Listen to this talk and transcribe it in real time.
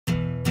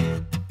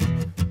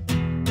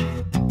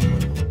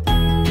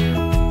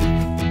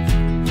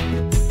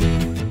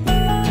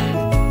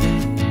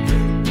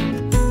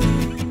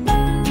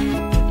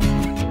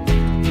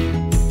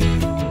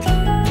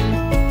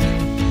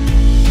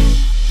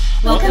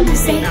Welcome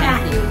to St.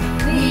 Matthew.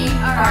 We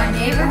are a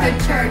neighborhood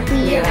church.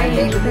 We are a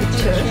neighborhood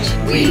church.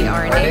 We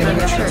are a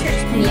neighborhood church.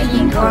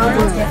 Making a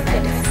world of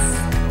difference.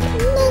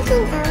 Making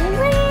a world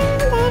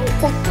of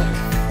difference.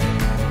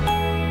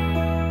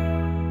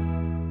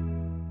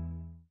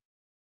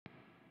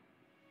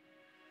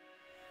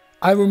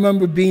 I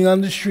remember being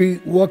on the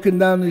street, walking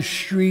down the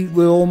street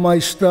with all my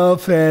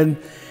stuff, and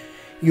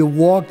you're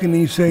walking and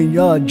you're saying,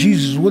 "Yeah,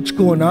 Jesus, what's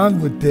going on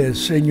with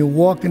this?" And you're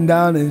walking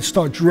down and it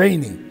starts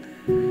raining.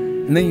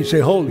 And then you say,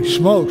 "Holy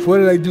smokes, what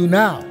did I do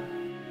now?"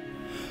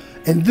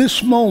 In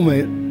this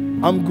moment,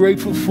 I'm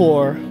grateful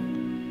for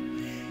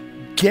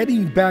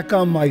getting back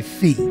on my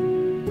feet,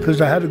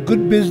 because I had a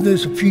good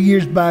business. A few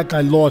years back,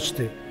 I lost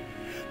it.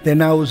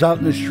 Then I was out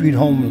in the street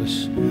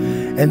homeless.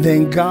 And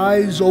then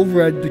guys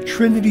over at the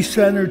Trinity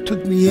Center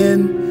took me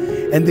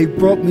in and they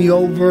brought me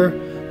over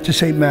to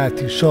St.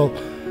 Matthew. So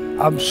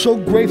I'm so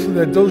grateful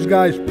that those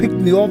guys picked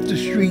me off the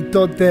street,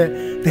 thought that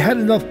they had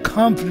enough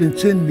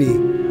confidence in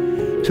me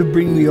to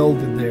bring me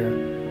over there.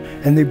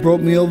 And they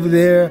brought me over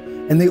there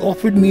and they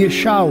offered me a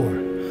shower.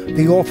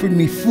 They offered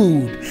me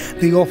food.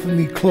 They offered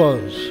me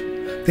clothes.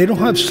 They don't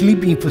have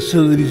sleeping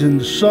facilities in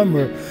the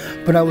summer,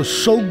 but I was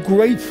so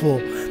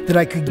grateful that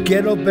I could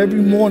get up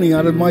every morning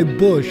out of my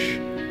bush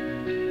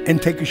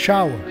and take a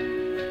shower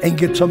and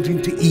get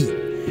something to eat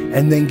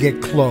and then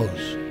get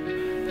clothes.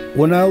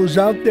 When I was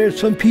out there,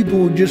 some people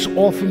would just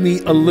offer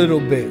me a little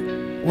bit.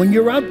 When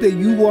you're out there,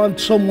 you want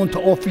someone to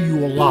offer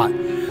you a lot,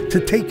 to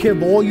take care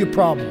of all your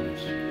problems.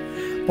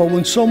 But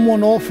when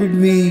someone offered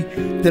me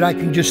that I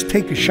can just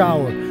take a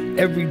shower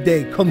every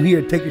day, come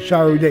here, take a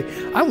shower every day,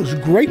 I was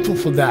grateful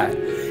for that,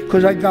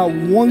 because I got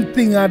one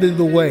thing out of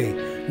the way.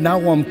 Now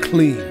I'm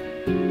clean.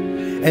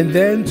 And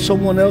then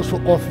someone else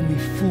will offer me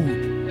food.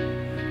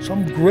 So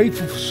I'm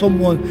grateful for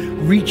someone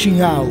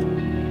reaching out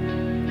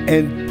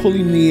and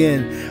pulling me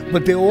in.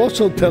 But they're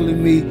also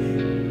telling me,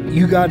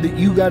 you got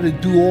to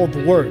do all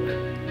the work.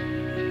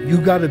 You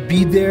got to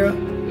be there,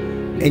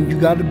 and you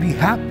got to be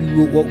happy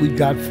with what we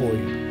got for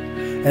you.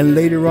 And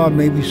later on,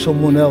 maybe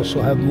someone else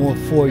will have more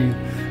for you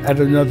at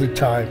another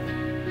time.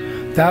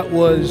 That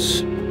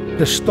was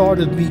the start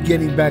of me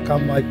getting back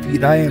on my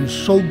feet. I am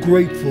so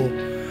grateful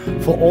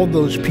for all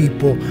those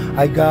people.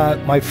 I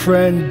got my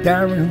friend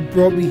Darren, who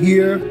brought me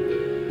here,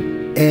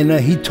 and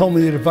he told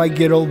me that if I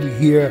get over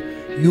here,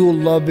 you'll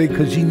love it,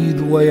 because he knew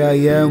the way I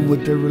am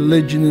with the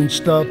religion and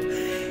stuff.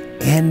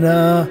 And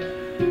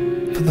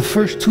for the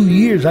first 2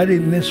 years, I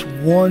didn't miss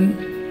one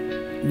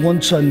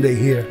Sunday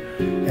here.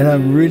 And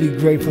I'm really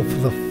grateful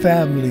for the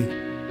family.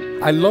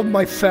 I love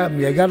my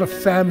family. I got a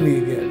family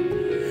again.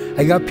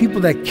 I got people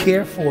that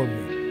care for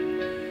me.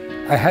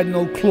 I had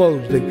no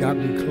clothes. They got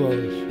me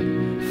clothes.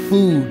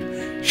 Food,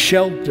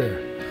 shelter.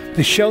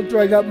 The shelter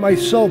I got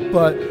myself,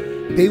 but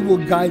they were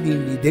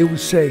guiding me. They would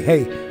say,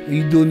 "Hey, are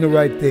you doing the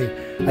right thing?"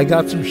 I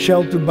got some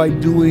shelter by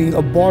doing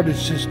a barter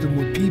system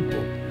with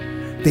people.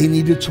 They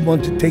needed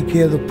someone to take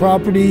care of the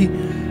property.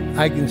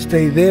 I can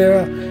stay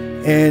there.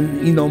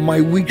 And, you know, my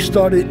week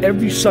started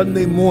every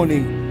Sunday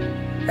morning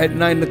at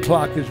 9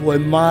 o'clock is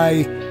when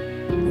my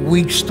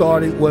week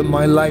started, when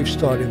my life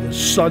started. It was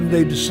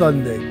Sunday to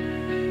Sunday.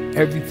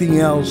 Everything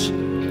else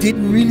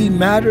didn't really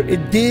matter.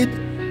 It did,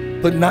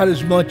 but not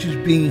as much as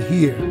being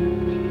here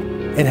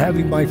and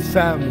having my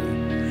family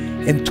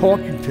and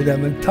talking to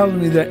them and telling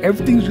me that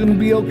everything's going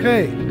to be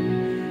okay.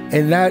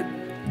 And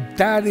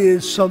that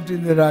is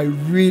something that I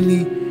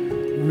really,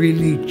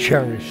 really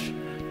cherish.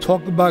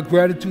 Talk about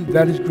gratitude,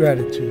 that is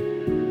gratitude.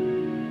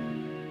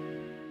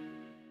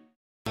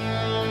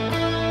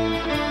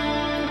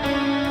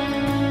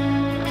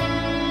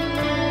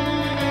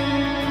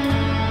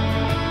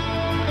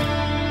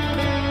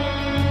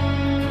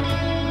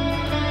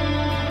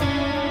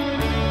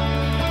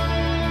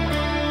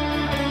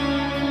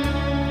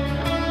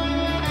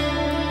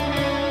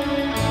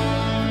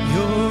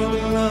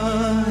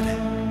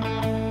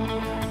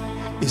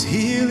 Is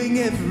healing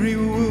every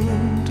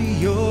wound.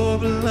 Your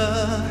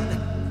blood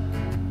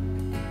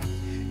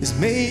is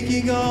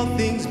making all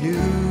things new.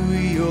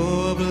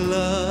 Your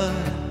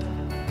blood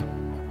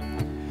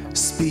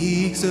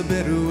speaks a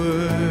better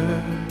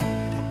word.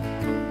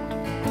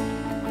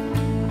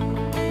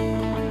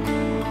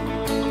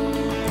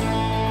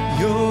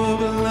 Your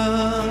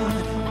blood,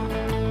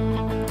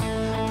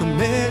 the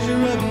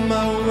measure of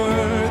my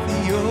worth.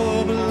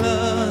 Your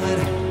blood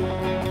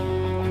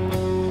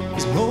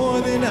is more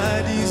than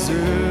I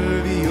deserve.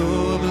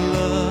 Your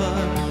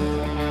blood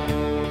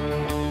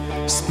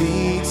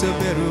speaks a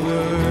better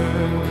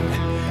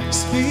word,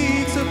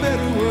 speaks a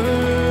better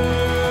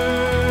word.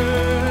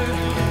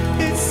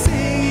 It's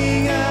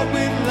singing out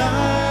with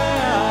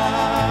life.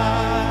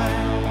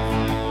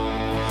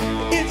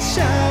 It's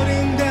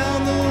shouting down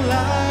the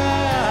lies.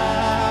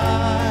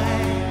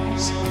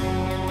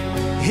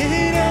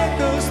 It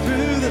echoes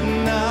through the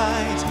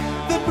night.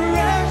 The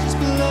precious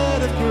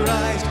blood of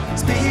Christ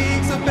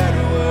speaks a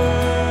better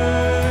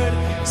word,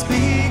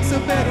 speaks a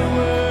better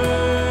word.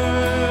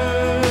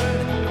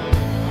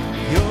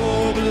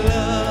 Your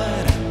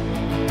blood,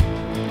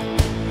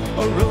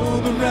 a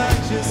robe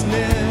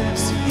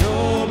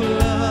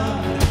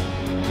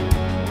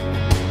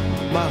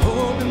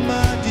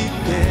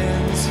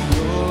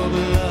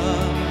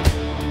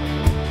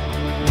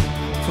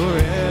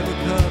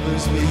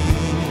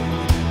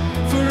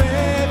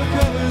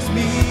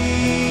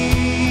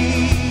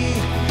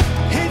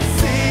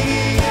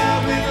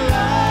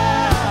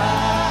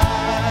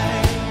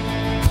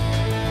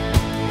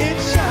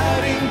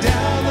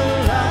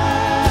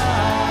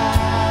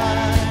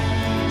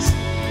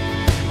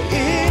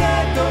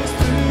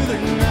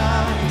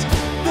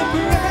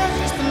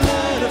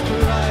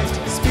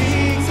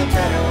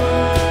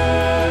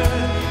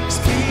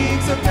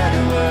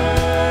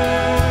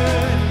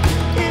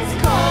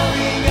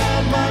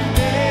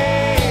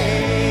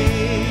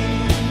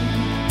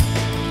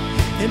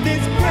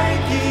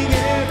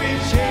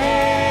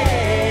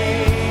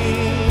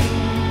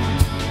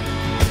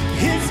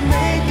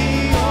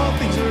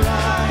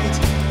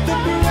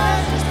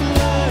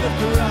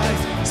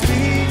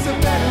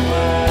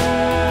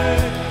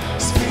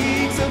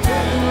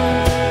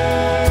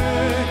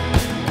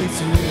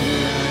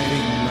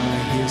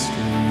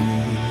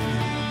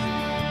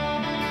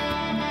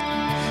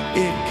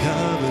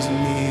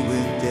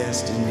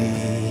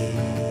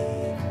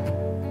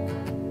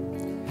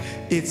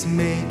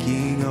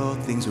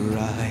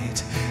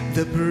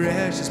The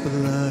precious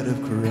blood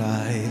of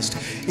Christ,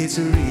 it's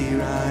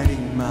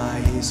rewriting my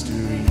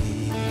history.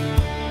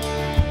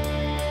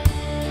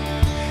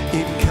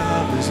 It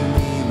covers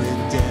me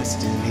with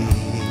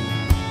destiny.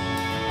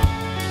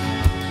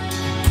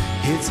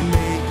 It's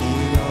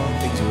making all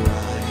things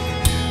right.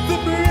 The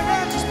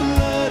precious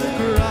blood of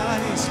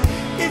Christ,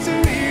 it's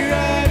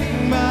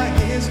rewriting my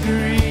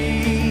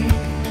history.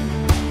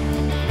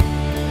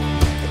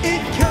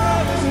 It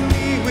covers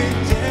me with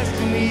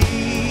destiny.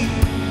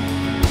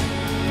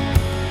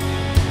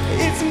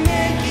 It's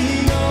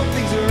making all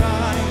things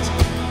right.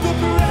 The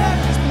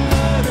precious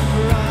blood of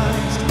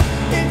Christ,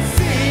 it's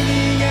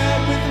singing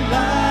out with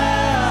life.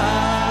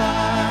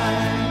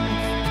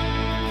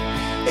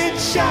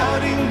 It's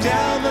shouting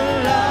down the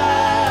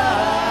lines.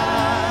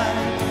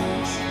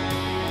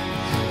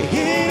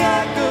 It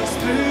echoes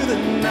through the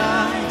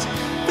night.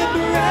 The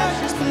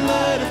precious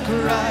blood of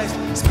Christ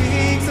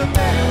speaks a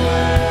better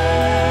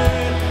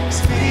word.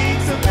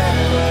 Speaks a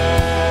better word.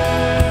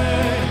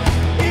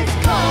 It's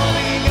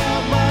calling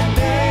out my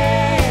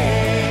name,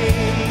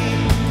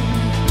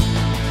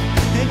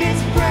 and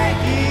it's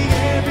breaking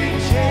every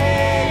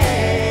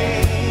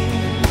chain.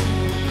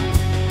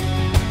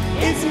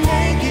 It's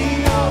making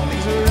all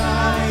things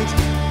right.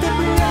 The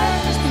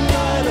precious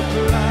blood of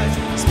Christ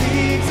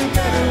speaks a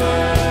better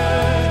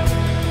word.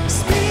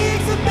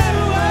 Speaks a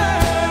better word.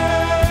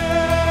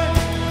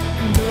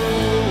 No,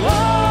 oh,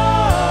 oh,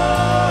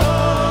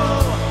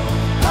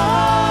 oh,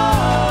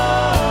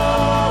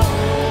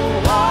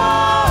 oh,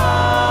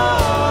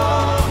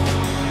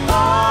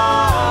 oh.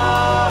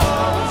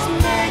 It's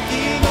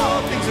making all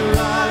things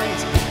right.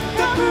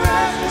 The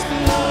precious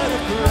blood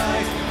of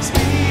Christ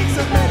speaks a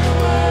better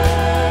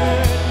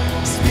word.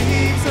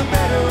 Speaks a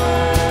better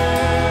word.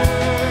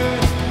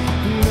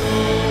 No,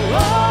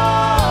 oh,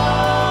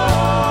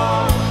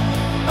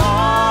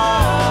 oh,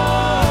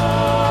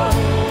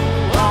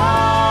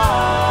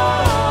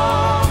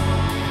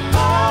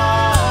 oh,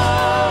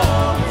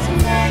 it's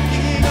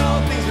making all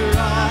things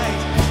right.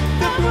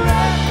 The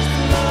precious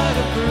blood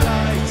of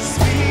Christ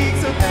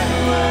speaks a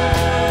better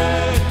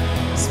word.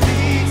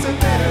 Speaks a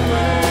better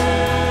word.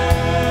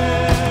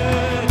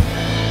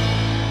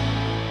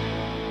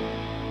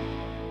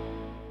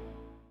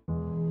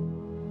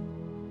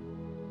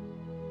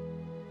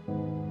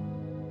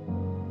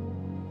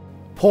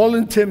 Paul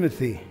and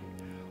Timothy,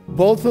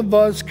 both of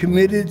us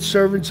committed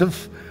servants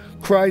of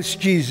Christ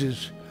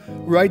Jesus,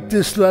 write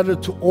this letter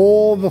to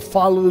all the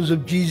followers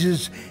of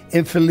Jesus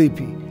in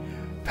Philippi,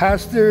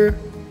 pastor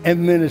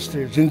and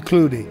ministers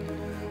included.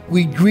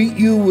 We greet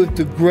you with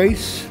the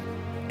grace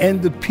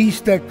and the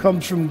peace that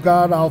comes from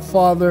God our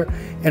Father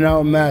and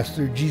our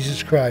Master,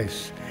 Jesus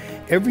Christ.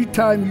 Every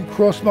time you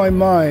cross my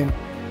mind,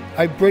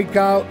 I break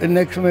out an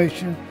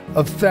exclamation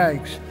of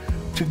thanks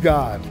to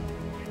God.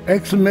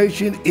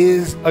 Exclamation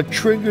is a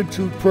trigger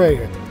to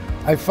prayer.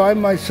 I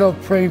find myself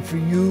praying for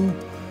you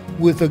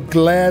with a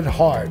glad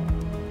heart.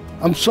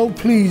 I'm so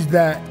pleased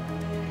that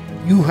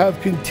you have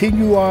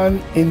continued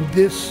on in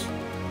this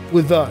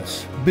with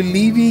us,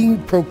 believing,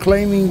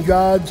 proclaiming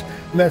God's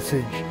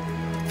message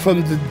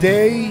from the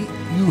day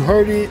you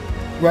heard it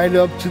right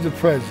up to the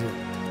present.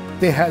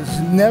 There has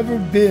never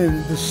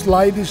been the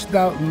slightest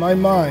doubt in my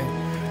mind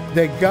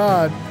that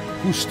God,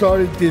 who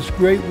started this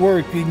great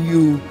work in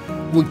you,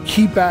 would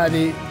keep at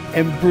it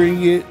and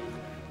bring it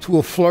to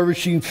a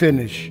flourishing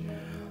finish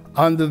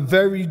on the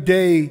very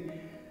day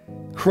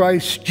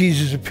Christ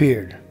Jesus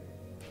appeared.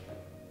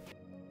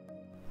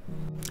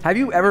 Have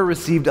you ever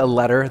received a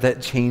letter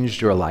that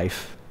changed your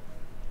life?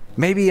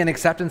 Maybe an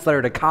acceptance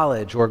letter to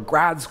college or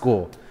grad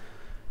school.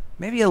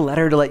 Maybe a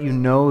letter to let you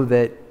know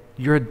that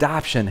your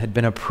adoption had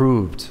been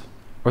approved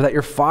or that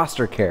your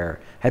foster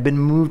care had been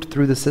moved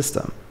through the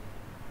system.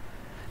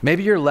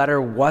 Maybe your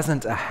letter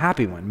wasn't a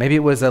happy one. Maybe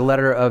it was a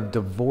letter of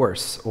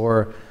divorce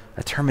or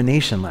a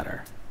termination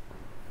letter.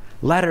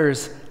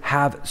 Letters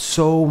have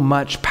so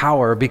much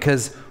power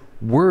because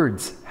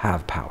words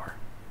have power.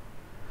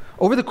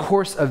 Over the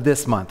course of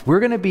this month, we're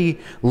going to be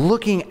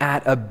looking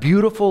at a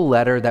beautiful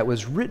letter that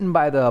was written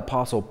by the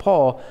Apostle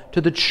Paul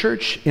to the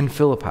church in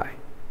Philippi.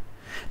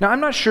 Now, I'm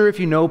not sure if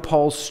you know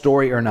Paul's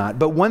story or not,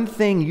 but one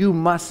thing you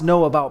must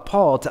know about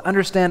Paul to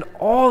understand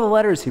all the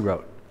letters he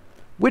wrote,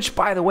 which,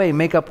 by the way,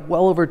 make up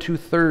well over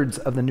 2/3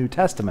 of the New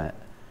Testament,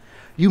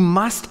 you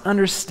must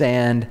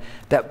understand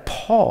that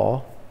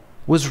Paul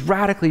was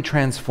radically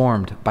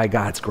transformed by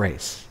God's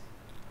grace.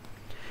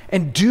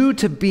 And due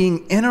to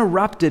being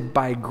interrupted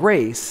by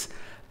grace,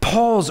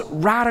 Paul's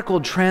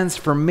radical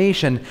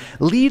transformation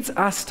leads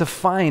us to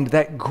find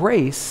that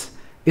grace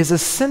is a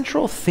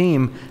central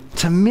theme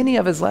to many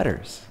of his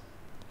letters.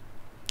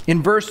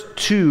 In verse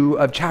 2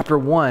 of chapter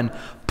 1,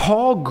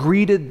 Paul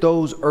greeted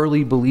those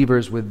early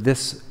believers with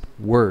this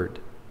word: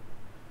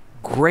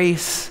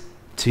 grace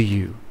to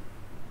you,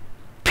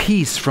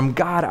 peace from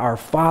God our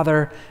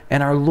Father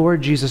and our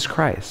Lord Jesus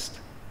Christ.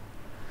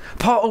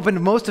 Paul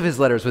opened most of his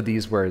letters with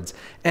these words,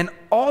 and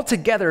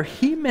altogether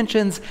he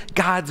mentions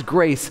God's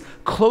grace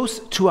close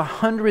to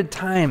 100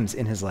 times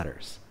in his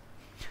letters.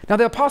 Now,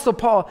 the Apostle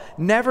Paul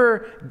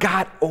never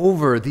got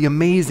over the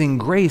amazing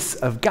grace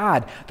of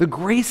God, the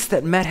grace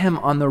that met him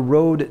on the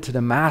road to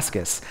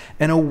Damascus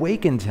and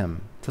awakened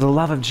him to the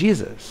love of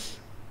Jesus.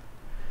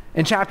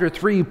 In chapter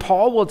 3,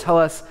 Paul will tell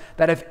us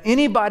that if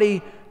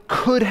anybody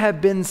could have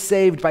been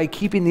saved by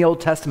keeping the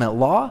Old Testament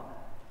law,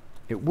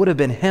 it would have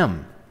been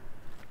him.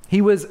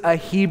 He was a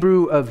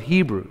Hebrew of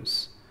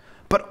Hebrews.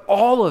 But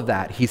all of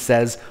that, he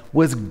says,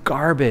 was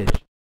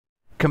garbage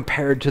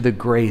compared to the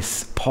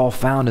grace Paul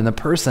found in the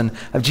person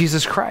of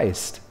Jesus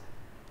Christ.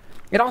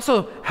 It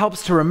also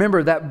helps to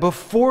remember that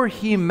before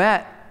he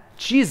met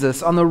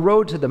Jesus on the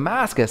road to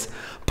Damascus,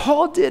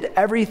 Paul did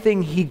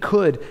everything he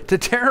could to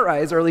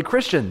terrorize early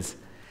Christians.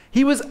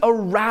 He was a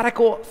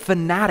radical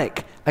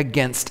fanatic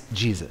against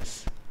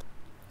Jesus.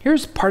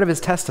 Here's part of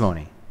his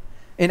testimony.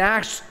 In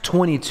Acts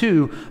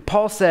 22,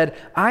 Paul said,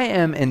 "I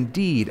am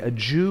indeed a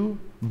Jew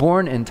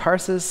born in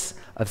Tarsus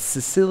of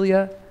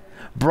Cilicia,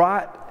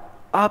 brought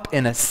up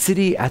in a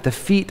city at the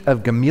feet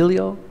of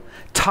Gamaliel,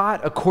 taught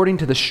according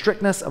to the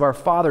strictness of our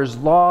father's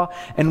law,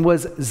 and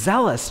was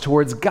zealous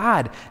towards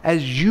God,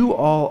 as you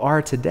all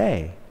are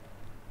today.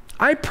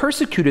 I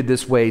persecuted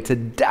this way to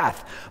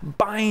death,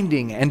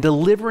 binding and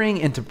delivering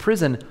into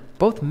prison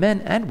both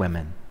men and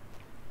women."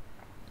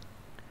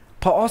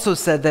 Paul also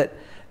said that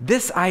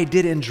this I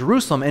did in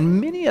Jerusalem, and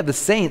many of the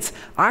saints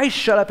I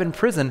shut up in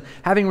prison,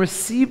 having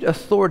received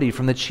authority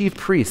from the chief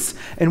priests.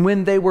 And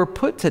when they were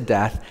put to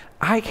death,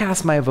 I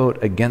cast my vote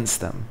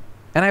against them.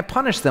 And I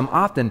punished them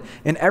often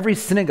in every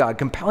synagogue,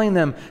 compelling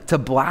them to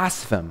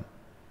blaspheme,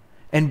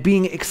 and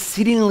being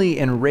exceedingly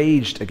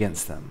enraged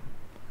against them.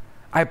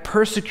 I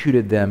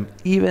persecuted them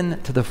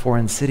even to the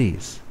foreign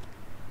cities.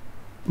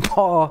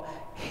 Paul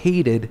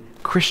hated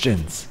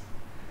Christians.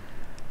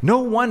 No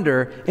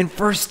wonder in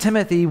 1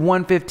 Timothy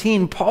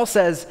 1:15, Paul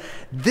says,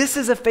 "This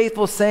is a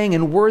faithful saying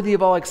and worthy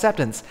of all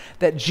acceptance,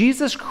 that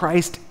Jesus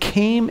Christ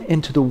came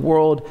into the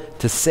world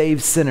to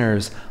save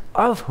sinners,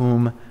 of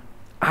whom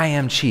I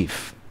am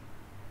chief."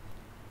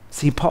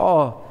 See,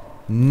 Paul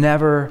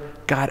never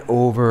got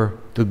over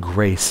the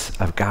grace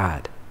of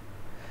God.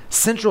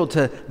 Central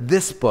to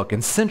this book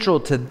and central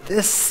to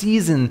this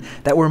season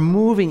that we're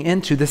moving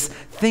into, this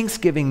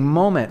Thanksgiving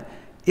moment,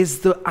 is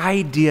the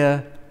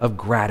idea of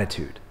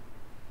gratitude.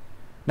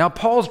 Now,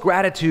 Paul's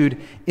gratitude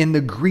in the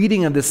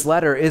greeting of this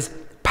letter is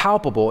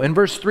palpable. In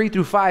verse 3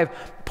 through 5,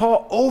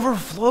 Paul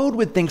overflowed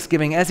with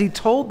thanksgiving as he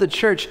told the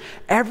church,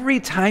 "Every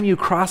time you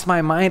cross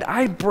my mind,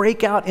 I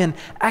break out in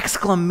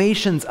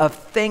exclamations of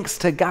thanks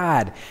to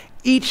God."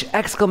 Each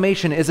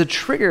exclamation is a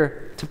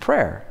trigger to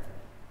prayer.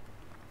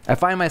 I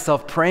find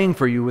myself praying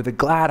for you with a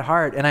glad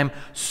heart, and I'm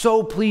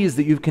so pleased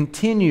that you've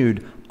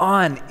continued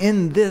on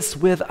in this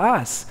with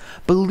us,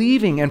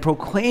 believing and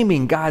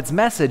proclaiming God's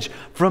message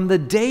from the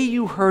day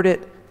you heard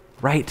it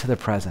right to the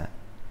present.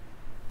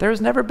 There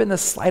has never been the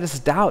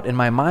slightest doubt in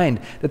my mind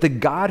that the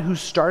God who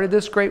started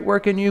this great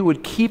work in you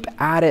would keep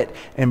at it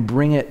and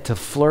bring it to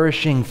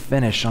flourishing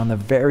finish on the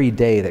very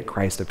day that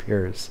Christ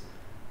appears.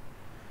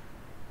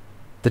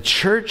 The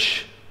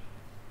church,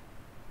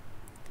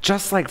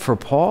 just like for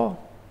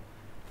Paul,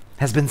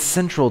 has been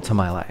central to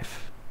my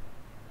life.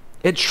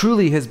 It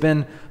truly has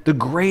been the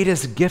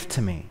greatest gift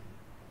to me.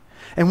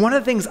 And one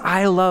of the things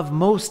I love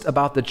most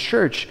about the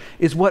church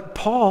is what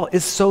Paul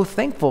is so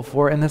thankful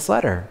for in this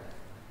letter.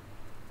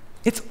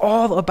 It's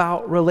all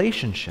about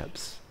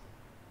relationships.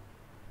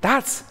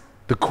 That's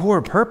the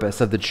core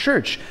purpose of the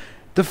church.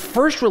 The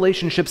first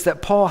relationships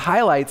that Paul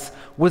highlights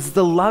was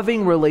the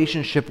loving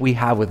relationship we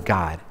have with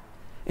God.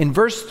 In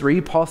verse 3,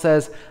 Paul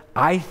says,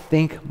 "I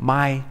thank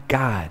my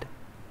God."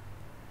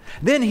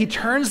 Then he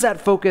turns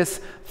that focus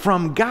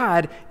from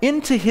God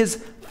into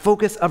his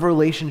focus of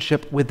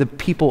relationship with the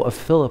people of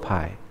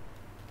Philippi.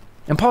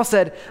 And Paul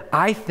said,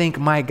 "I thank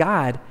my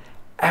God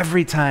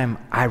every time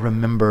I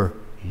remember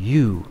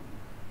you."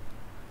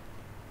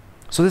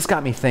 So this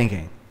got me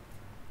thinking,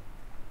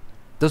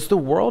 does the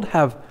world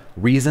have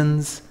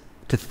reasons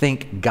to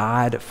thank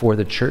God for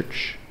the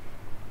church?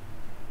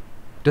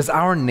 Does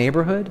our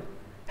neighborhood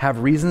have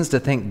reasons to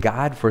thank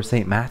God for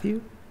St.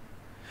 Matthew?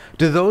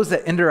 Do those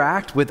that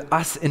interact with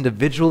us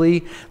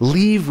individually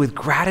leave with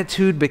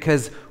gratitude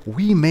because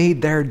we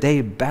made their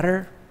day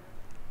better?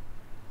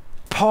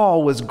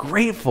 Paul was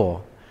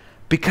grateful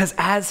because,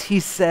 as he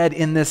said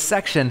in this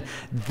section,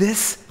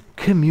 this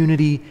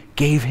community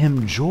gave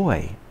him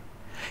joy.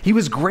 He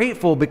was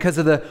grateful because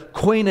of the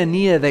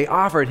koinonia they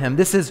offered him.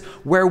 This is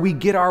where we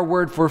get our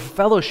word for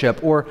fellowship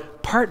or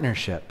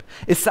partnership.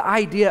 It's the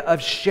idea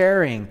of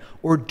sharing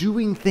or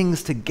doing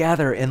things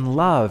together in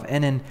love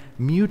and in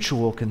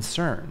mutual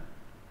concern.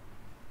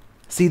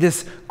 See,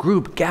 this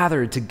group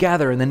gathered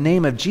together in the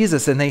name of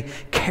Jesus, and they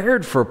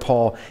cared for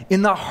Paul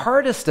in the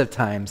hardest of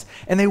times,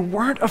 and they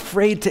weren't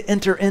afraid to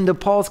enter into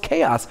Paul's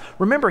chaos.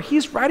 Remember,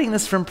 he's writing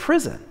this from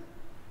prison.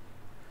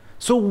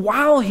 So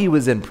while he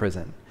was in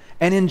prison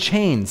and in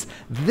chains,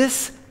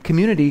 this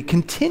community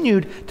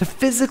continued to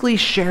physically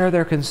share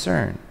their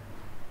concern.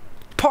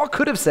 Paul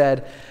could have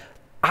said,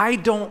 "I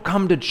don't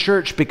come to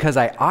church because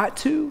I ought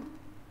to.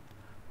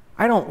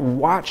 I don't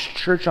watch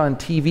church on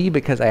TV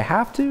because I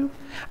have to.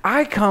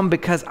 I come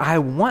because I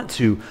want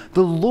to.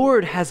 The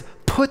Lord has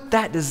put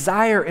that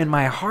desire in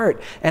my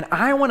heart, and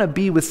I want to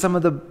be with some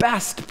of the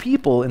best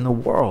people in the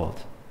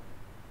world.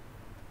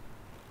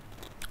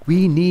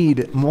 We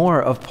need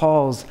more of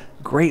Paul's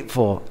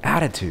grateful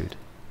attitude.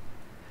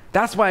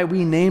 That's why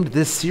we named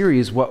this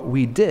series what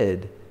we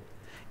did.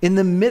 In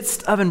the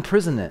midst of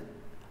imprisonment,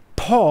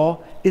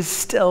 Paul is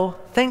still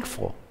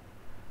thankful.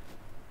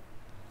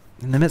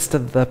 In the midst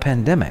of the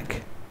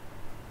pandemic,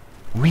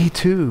 we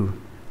too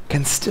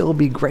can still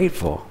be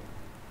grateful.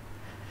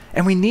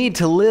 And we need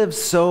to live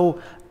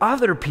so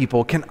other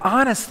people can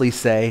honestly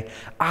say,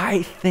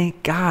 I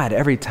thank God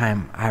every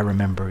time I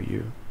remember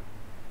you.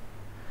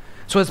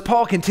 So as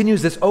Paul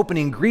continues this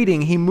opening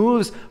greeting, he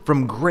moves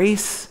from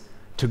grace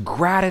to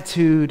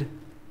gratitude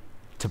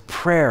to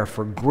prayer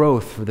for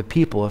growth for the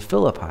people of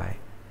Philippi.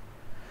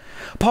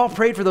 Paul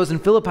prayed for those in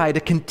Philippi to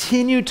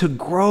continue to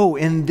grow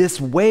in this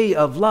way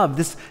of love,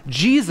 this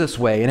Jesus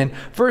way. And in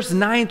verse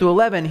 9 to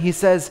 11, he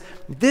says,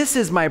 this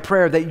is my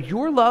prayer, that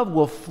your love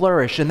will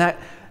flourish and that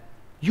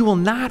you will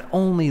not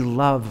only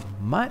love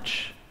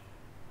much,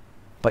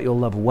 but you'll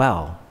love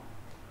well.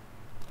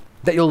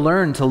 That you'll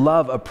learn to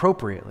love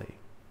appropriately.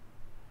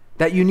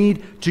 That you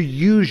need to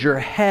use your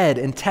head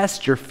and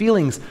test your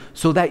feelings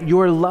so that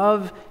your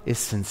love is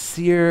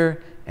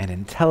sincere and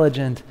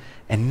intelligent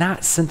and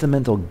not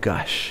sentimental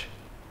gush.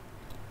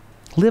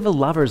 Live a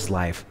lover's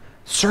life,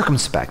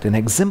 circumspect and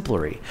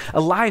exemplary, a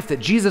life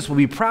that Jesus will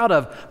be proud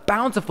of,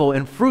 bountiful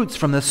in fruits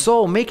from the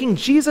soul, making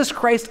Jesus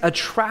Christ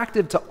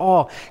attractive to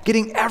all,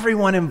 getting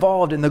everyone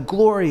involved in the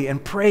glory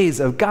and praise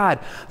of God.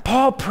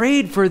 Paul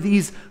prayed for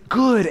these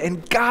good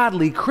and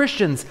godly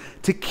Christians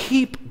to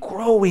keep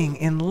growing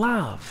in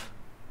love,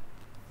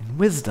 in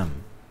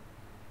wisdom,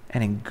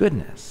 and in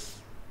goodness.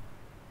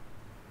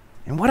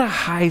 And what a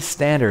high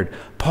standard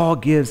Paul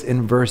gives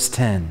in verse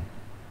 10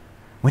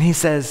 when he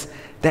says,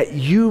 that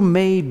you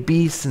may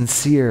be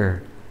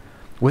sincere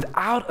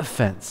without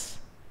offense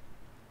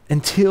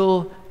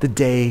until the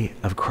day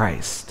of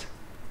Christ.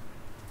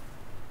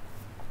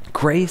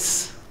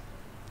 Grace,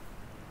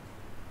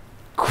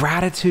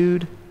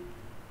 gratitude,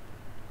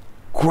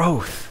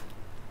 growth.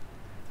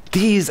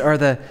 These are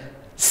the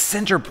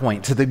center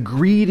point to the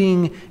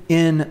greeting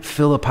in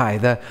Philippi,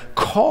 the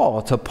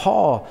call to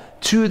Paul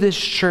to this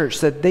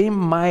church that they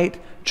might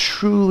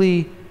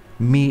truly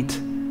meet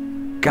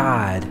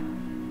God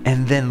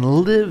and then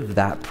live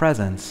that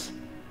presence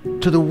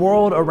to the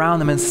world around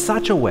them in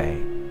such a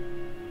way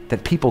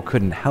that people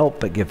couldn't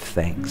help but give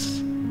thanks.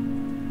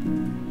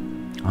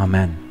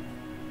 Amen.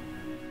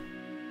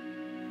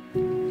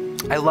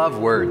 I love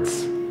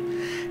words.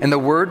 And the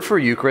word for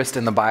Eucharist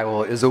in the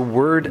Bible is a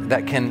word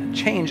that can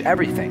change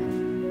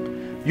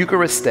everything.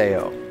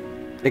 Eucharisteo.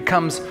 It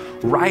comes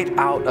right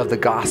out of the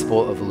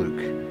Gospel of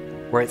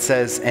Luke, where it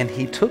says, and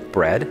he took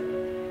bread,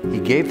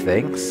 he gave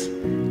thanks,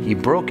 he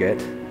broke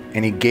it,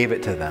 and he gave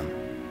it to them.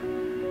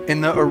 In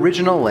the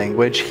original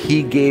language,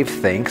 he gave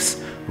thanks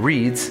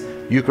reads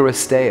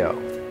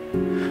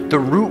Eucharisteo. The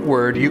root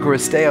word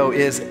Eucharisteo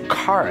is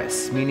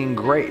charis, meaning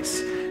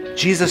grace.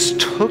 Jesus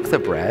took the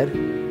bread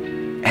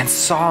and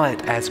saw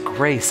it as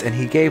grace, and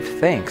he gave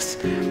thanks.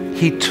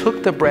 He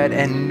took the bread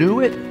and knew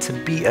it to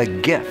be a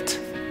gift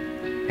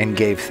and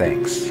gave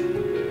thanks.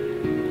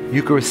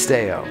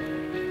 Eucharisteo,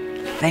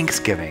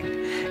 thanksgiving,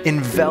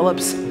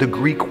 envelops the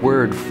Greek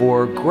word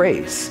for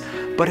grace,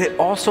 but it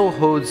also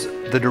holds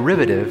the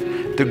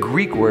derivative, the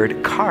Greek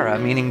word chara,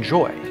 meaning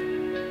joy.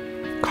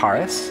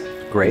 Charis,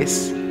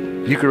 grace,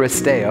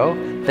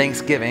 Eucharisteo,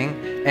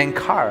 thanksgiving, and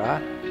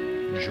chara,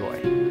 joy.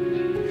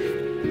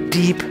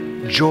 Deep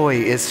joy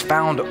is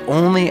found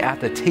only at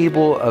the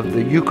table of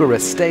the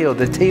Eucharisteo,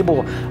 the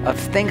table of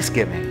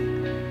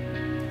thanksgiving,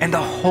 and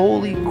the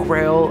holy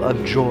grail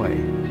of joy.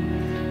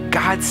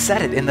 God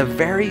set it in the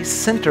very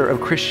center of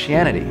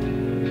Christianity.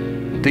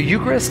 The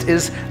Eucharist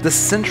is the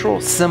central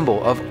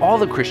symbol of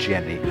all of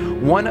Christianity.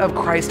 One of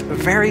Christ's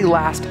very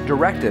last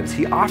directives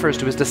he offers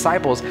to his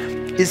disciples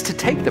is to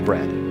take the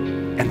bread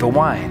and the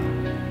wine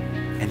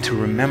and to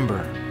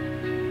remember.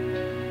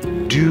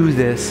 Do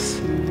this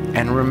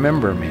and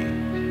remember me.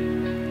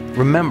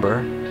 Remember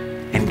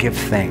and give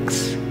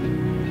thanks.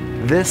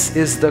 This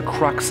is the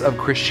crux of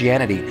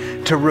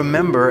Christianity, to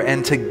remember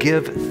and to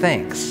give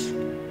thanks.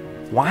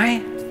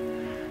 Why?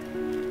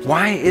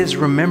 Why is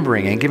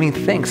remembering and giving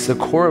thanks the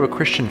core of a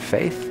Christian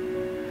faith?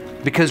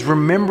 Because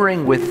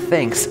remembering with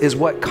thanks is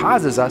what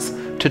causes us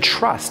to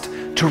trust,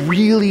 to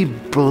really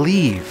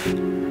believe.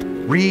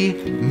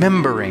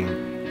 Remembering,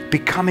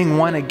 becoming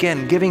one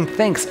again, giving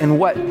thanks in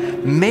what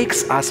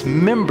makes us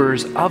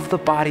members of the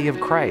body of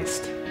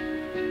Christ.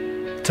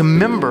 To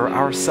member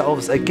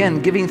ourselves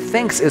again, giving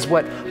thanks is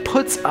what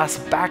puts us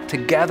back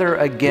together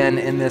again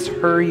in this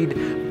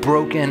hurried,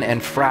 broken,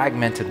 and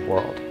fragmented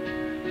world.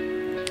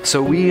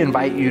 So we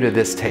invite you to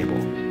this table.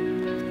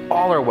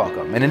 All are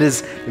welcome, and it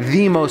is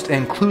the most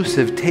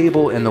inclusive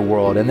table in the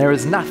world, and there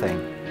is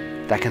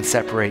nothing that can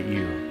separate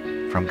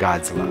you from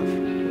God's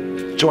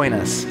love. Join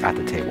us at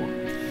the table.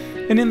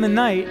 And in the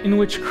night in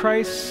which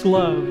Christ's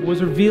love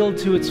was revealed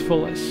to its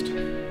fullest,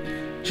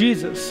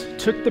 Jesus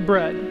took the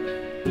bread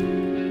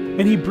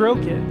and he broke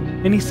it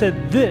and he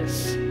said,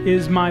 "This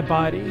is my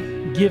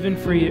body given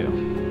for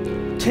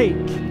you.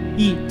 Take,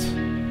 eat,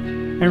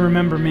 and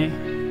remember me."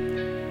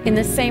 In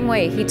the same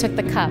way, he took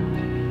the cup,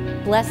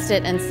 blessed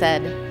it, and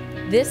said,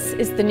 "This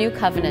is the new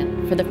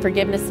covenant for the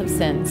forgiveness of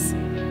sins.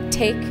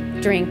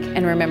 Take, drink,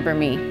 and remember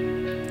me."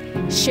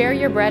 Share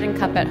your bread and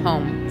cup at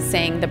home,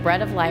 saying the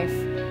bread of life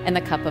and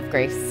the cup of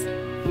grace.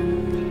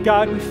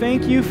 God, we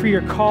thank you for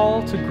your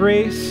call to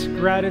grace,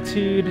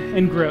 gratitude,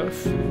 and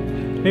growth.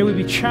 May we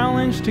be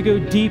challenged to go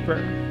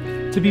deeper,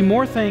 to be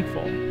more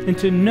thankful, and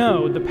to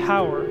know the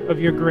power of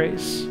your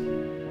grace.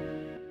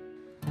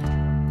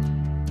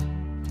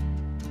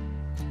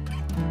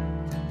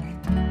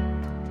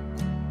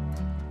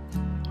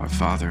 Our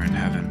Father in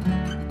heaven,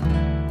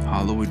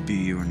 hallowed be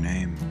your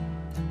name.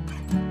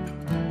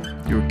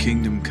 Your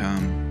kingdom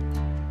come,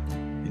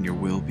 and your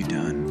will be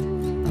done,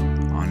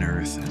 on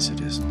earth as it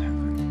is in heaven.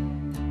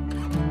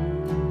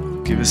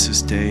 Give us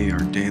this day our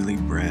daily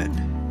bread,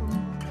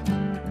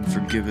 and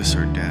forgive us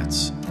our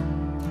debts,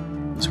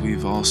 as we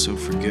have also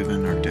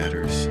forgiven our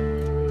debtors.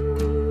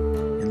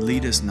 And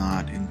lead us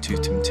not into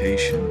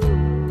temptation,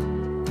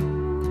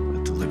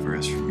 but deliver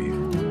us from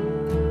evil.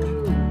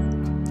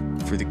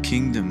 For the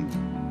kingdom,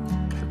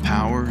 the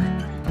power,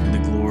 and the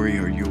glory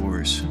are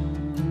yours,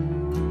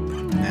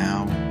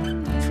 now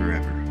and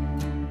forever.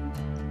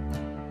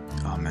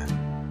 Amen.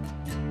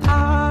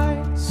 I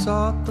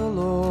sought the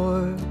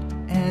Lord,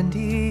 and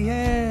he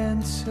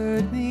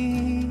answered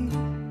me.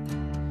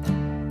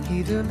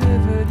 He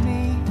delivered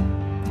me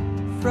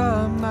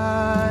from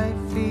my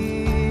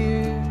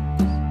fears.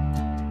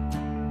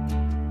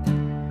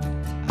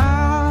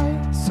 I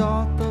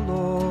sought the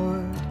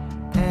Lord,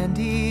 and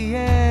he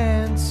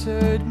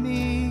answered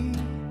me.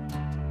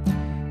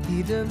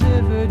 He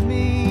delivered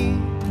me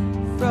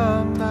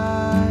from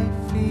my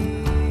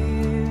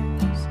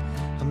fears.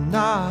 I'm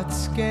not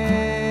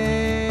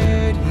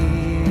scared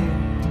here.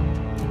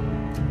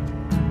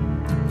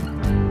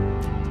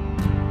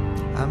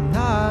 I'm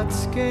not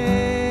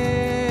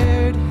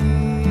scared here.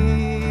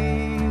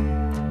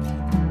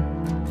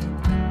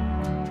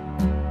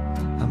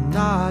 I'm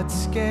not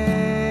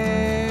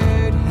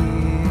scared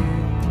here.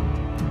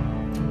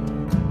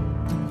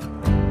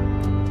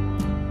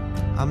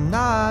 I'm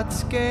not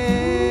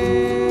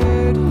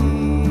scared here.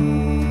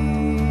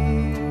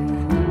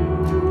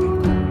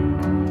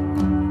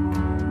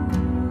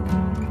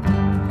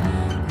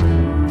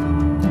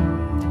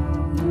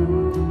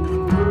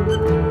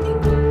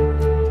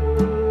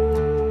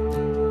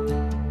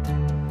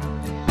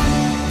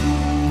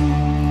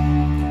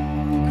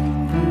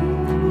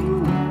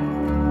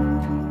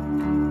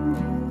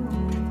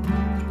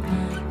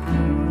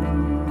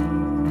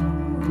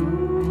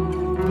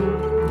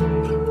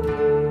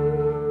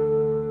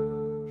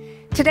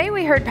 Today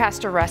we heard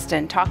Pastor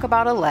Rustin talk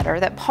about a letter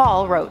that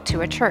Paul wrote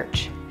to a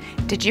church.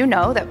 Did you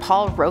know that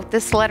Paul wrote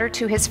this letter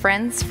to his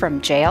friends from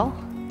jail?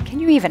 Can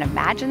you even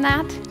imagine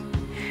that?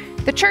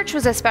 The church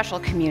was a special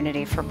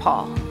community for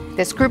Paul.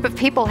 This group of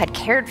people had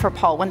cared for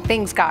Paul when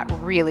things got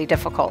really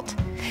difficult.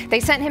 They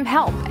sent him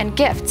help and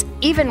gifts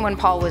even when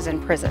Paul was in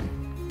prison.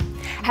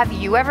 Have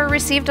you ever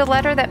received a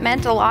letter that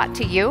meant a lot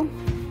to you?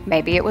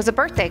 Maybe it was a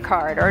birthday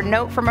card or a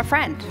note from a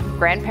friend,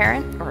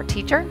 grandparent, or a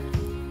teacher.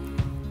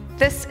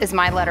 This is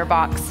my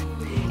letterbox.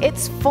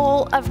 It's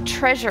full of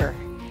treasure.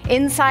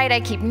 Inside I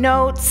keep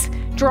notes,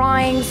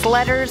 drawings,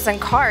 letters, and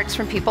cards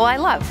from people I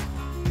love.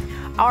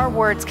 Our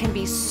words can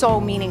be so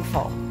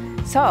meaningful.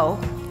 So,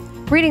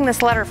 reading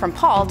this letter from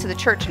Paul to the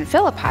church in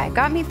Philippi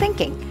got me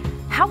thinking,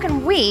 how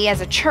can we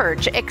as a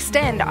church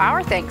extend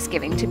our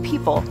Thanksgiving to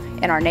people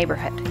in our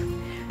neighborhood?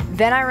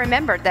 Then I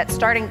remembered that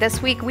starting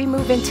this week, we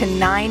move into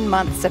 9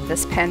 months of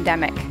this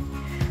pandemic.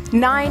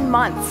 9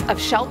 months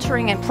of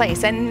sheltering in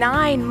place and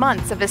 9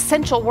 months of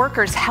essential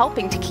workers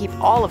helping to keep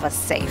all of us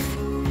safe.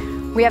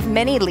 We have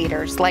many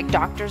leaders like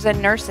doctors and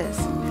nurses,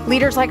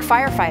 leaders like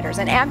firefighters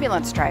and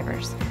ambulance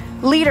drivers,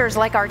 leaders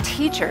like our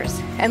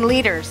teachers, and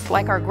leaders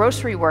like our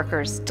grocery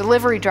workers,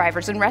 delivery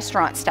drivers, and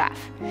restaurant staff.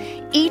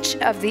 Each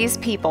of these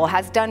people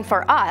has done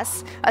for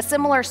us a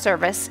similar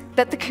service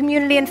that the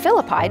community in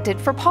Philippi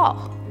did for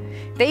Paul.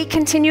 They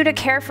continue to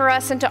care for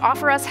us and to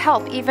offer us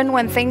help even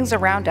when things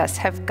around us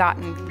have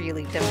gotten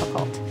really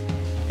difficult.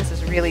 This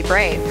is really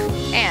brave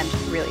and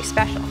really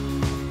special.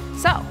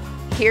 So,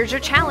 here's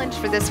your challenge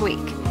for this week.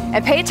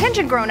 And pay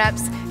attention,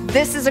 grown-ups,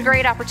 this is a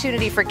great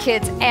opportunity for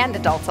kids and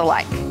adults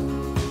alike.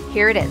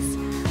 Here it is.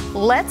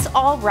 Let's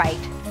all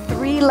write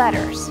 3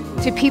 letters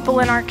to people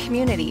in our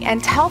community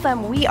and tell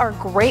them we are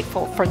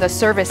grateful for the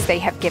service they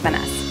have given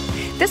us.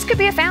 This could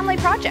be a family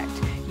project.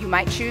 You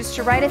might choose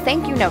to write a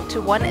thank you note to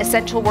one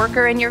essential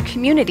worker in your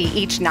community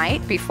each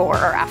night before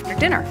or after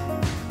dinner.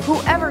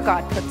 Whoever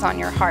God puts on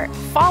your heart,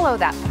 follow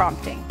that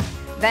prompting.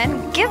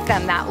 Then give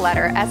them that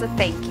letter as a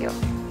thank you.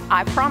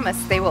 I promise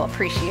they will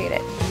appreciate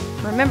it.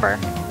 Remember,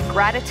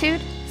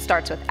 gratitude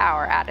starts with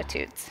our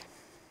attitudes.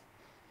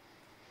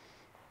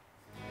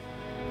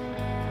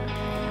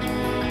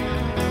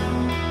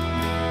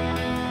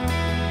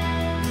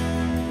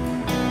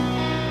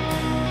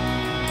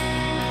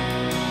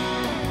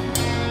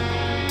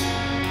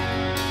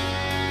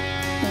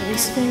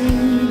 His favor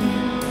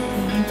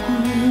be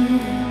upon you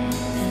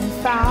and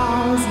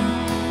 1,000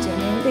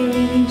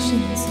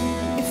 generations,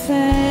 your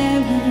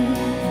family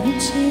and your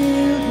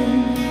children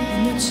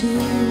and your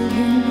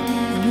children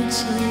and your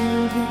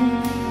children.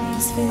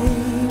 His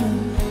favor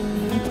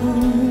be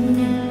upon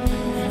you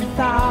and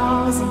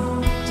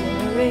 1,000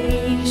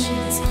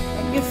 generations,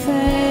 and your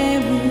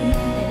family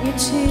and your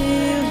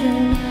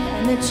children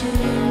and the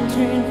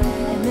children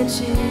and the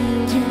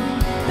children.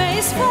 May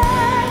His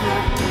favor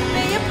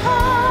be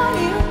upon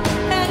you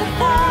and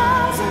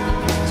 1,000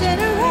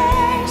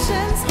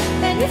 generations,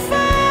 and your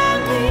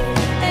family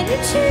and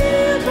your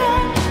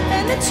children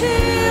and the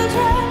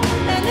children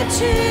and the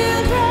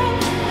children.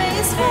 May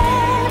His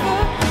favor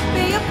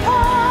be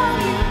upon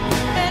you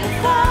and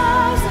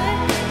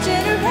 1,000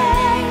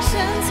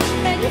 generations,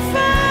 and your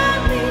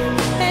family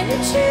and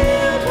your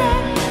children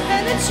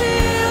and the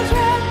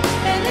children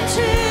and the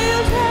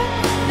children.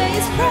 May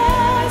His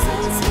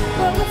presence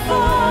go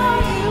before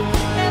you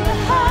and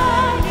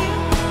behind you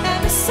and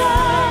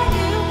beside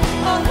you,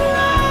 all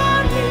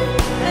around you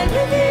and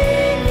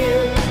within you.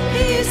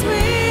 He is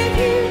with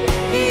you,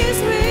 He is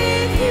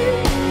with you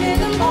in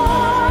the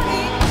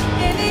morning,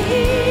 in the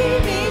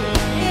evening,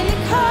 in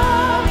your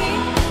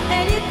coming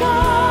and your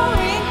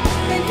going,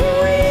 in your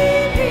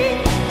weeping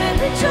and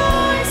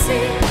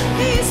rejoicing.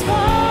 He is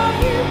for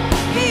you,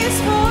 He is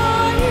for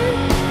you,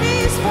 He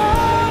is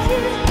for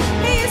you,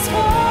 He is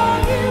for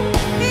you,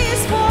 He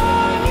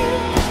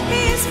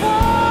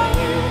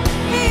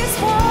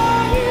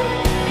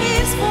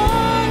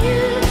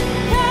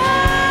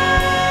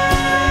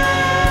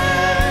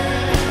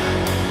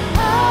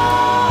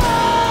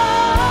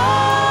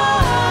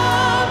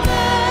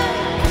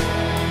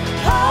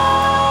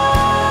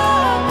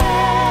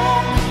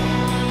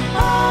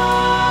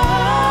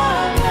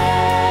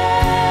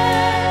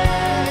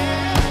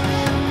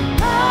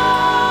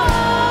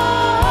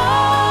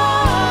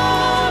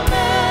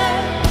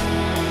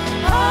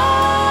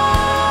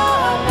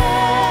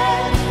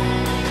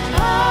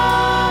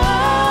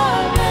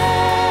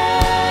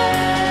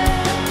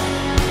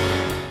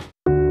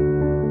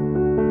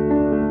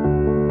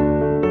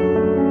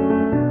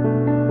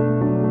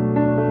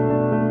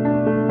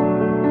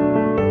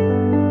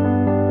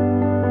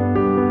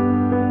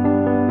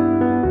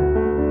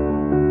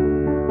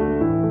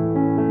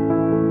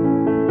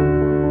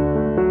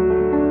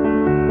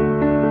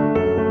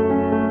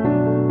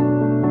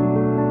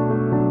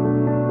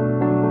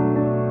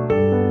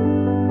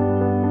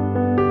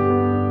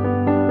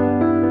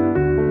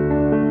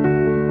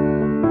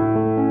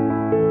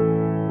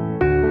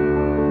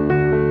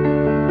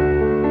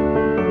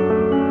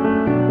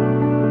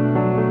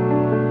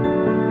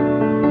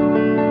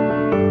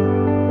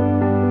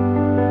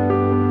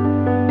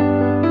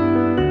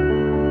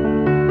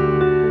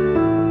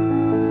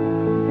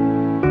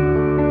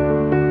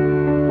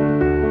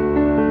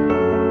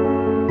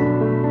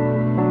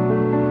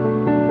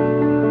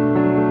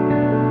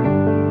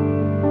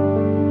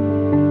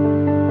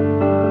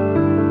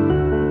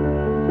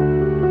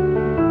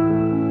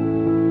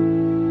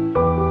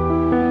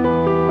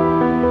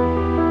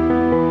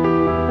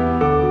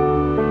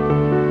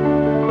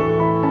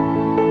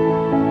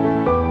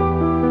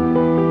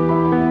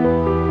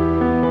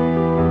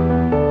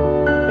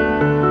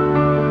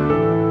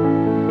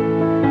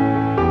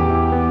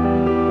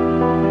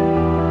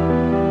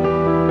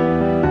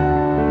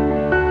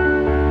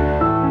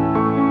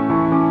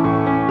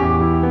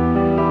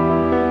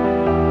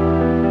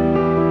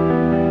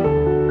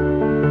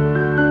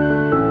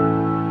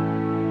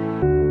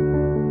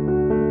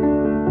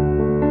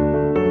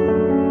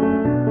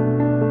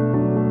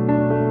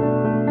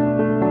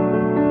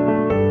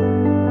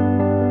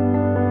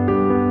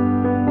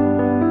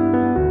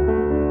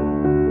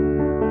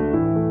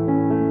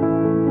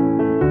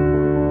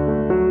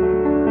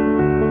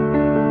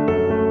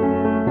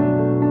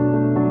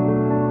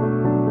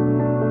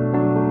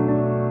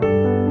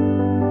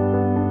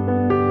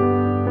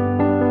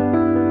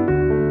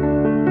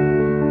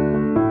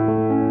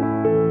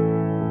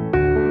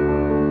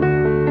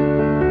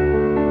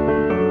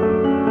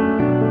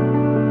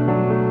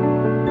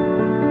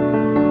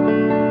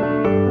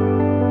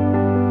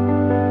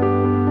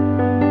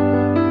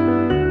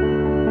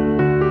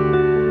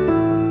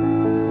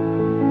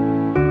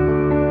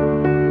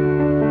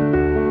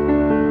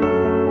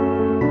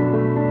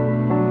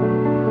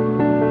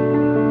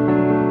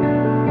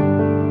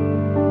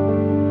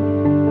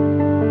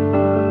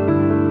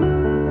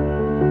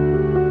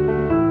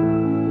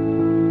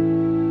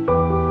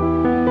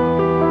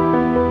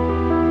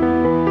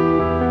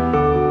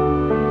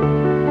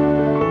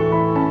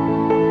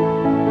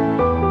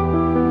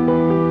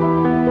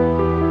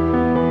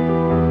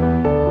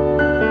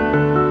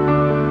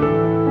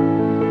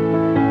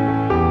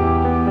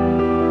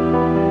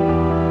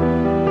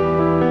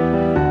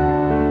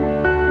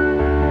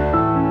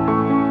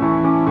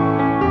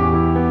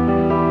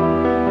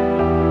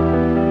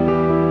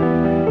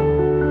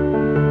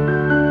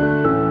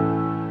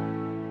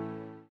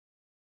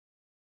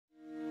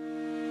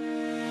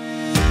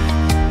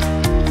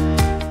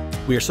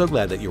We are so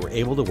glad that you were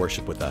able to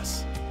worship with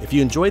us. If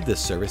you enjoyed this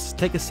service,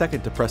 take a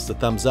second to press the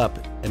thumbs up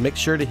and make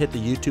sure to hit the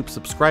YouTube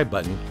subscribe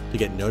button to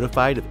get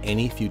notified of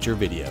any future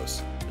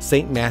videos.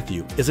 St.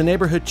 Matthew is a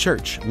neighborhood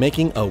church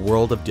making a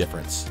world of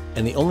difference,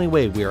 and the only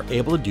way we are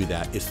able to do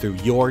that is through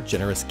your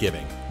generous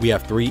giving. We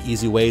have 3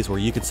 easy ways where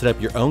you can set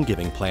up your own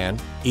giving plan,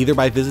 either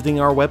by visiting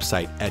our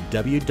website at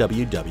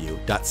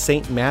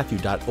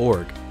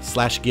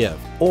www.stmatthew.org/give,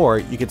 or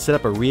you can set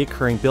up a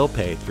reoccurring bill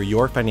pay through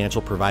your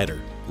financial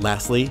provider.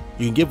 Lastly,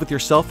 you can give with your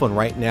cell phone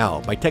right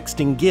now by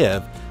texting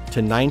GIVE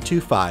to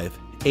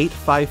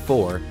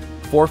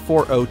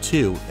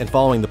 925-854-4402 and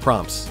following the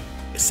prompts.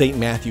 St.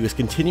 Matthew is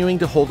continuing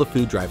to hold a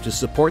food drive to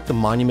support the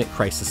Monument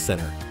Crisis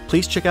Center.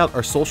 Please check out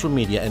our social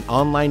media and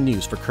online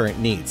news for current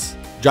needs.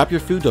 Drop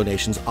your food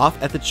donations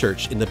off at the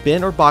church in the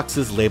bin or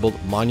boxes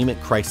labeled Monument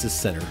Crisis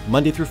Center,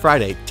 Monday through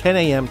Friday, 10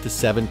 a.m. to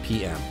 7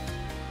 p.m.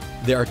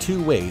 There are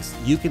 2 ways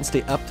you can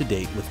stay up to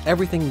date with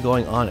everything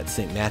going on at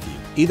St. Matthew,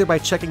 either by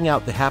checking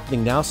out the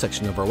Happening Now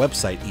section of our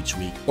website each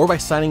week, or by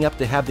signing up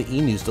to have the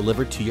e-news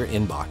delivered to your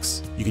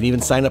inbox. You can even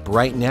sign up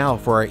right now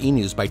for our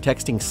e-news by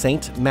texting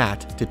St.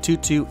 Matt to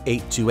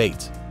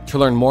 22828. To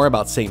learn more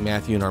about St.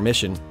 Matthew and our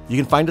mission, you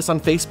can find us on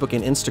Facebook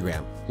and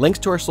Instagram. Links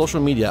to our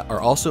social media are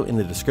also in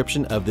the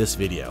description of this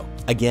video.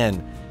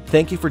 Again,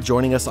 thank you for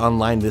joining us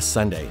online this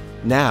Sunday.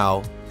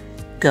 Now,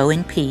 go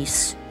in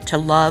peace to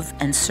love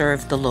and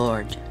serve the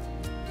Lord.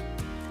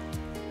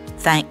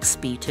 Thanks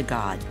be to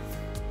God.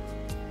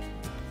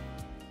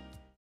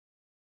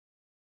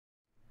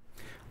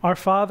 Our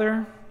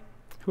Father,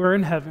 who art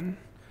in heaven,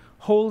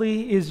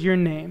 holy is your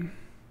name.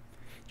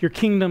 Your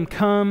kingdom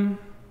come,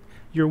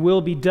 your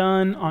will be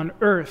done on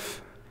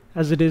earth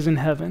as it is in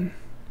heaven.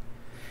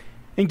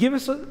 And give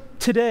us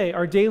today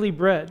our daily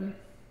bread,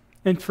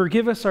 and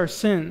forgive us our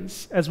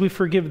sins as we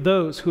forgive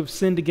those who have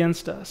sinned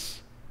against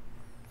us.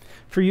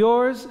 For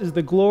yours is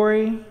the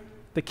glory,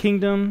 the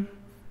kingdom,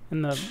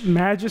 and the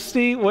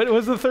majesty. What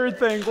was the third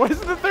thing? What is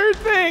the third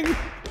thing?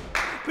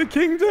 The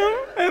kingdom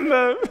and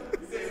the...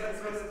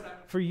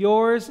 For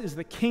yours is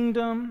the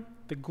kingdom,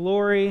 the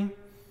glory,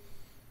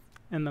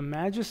 and the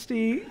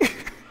majesty.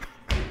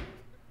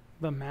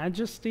 The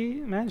majesty?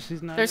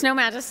 Majesty's not... There's no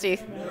majesty.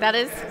 That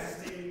is...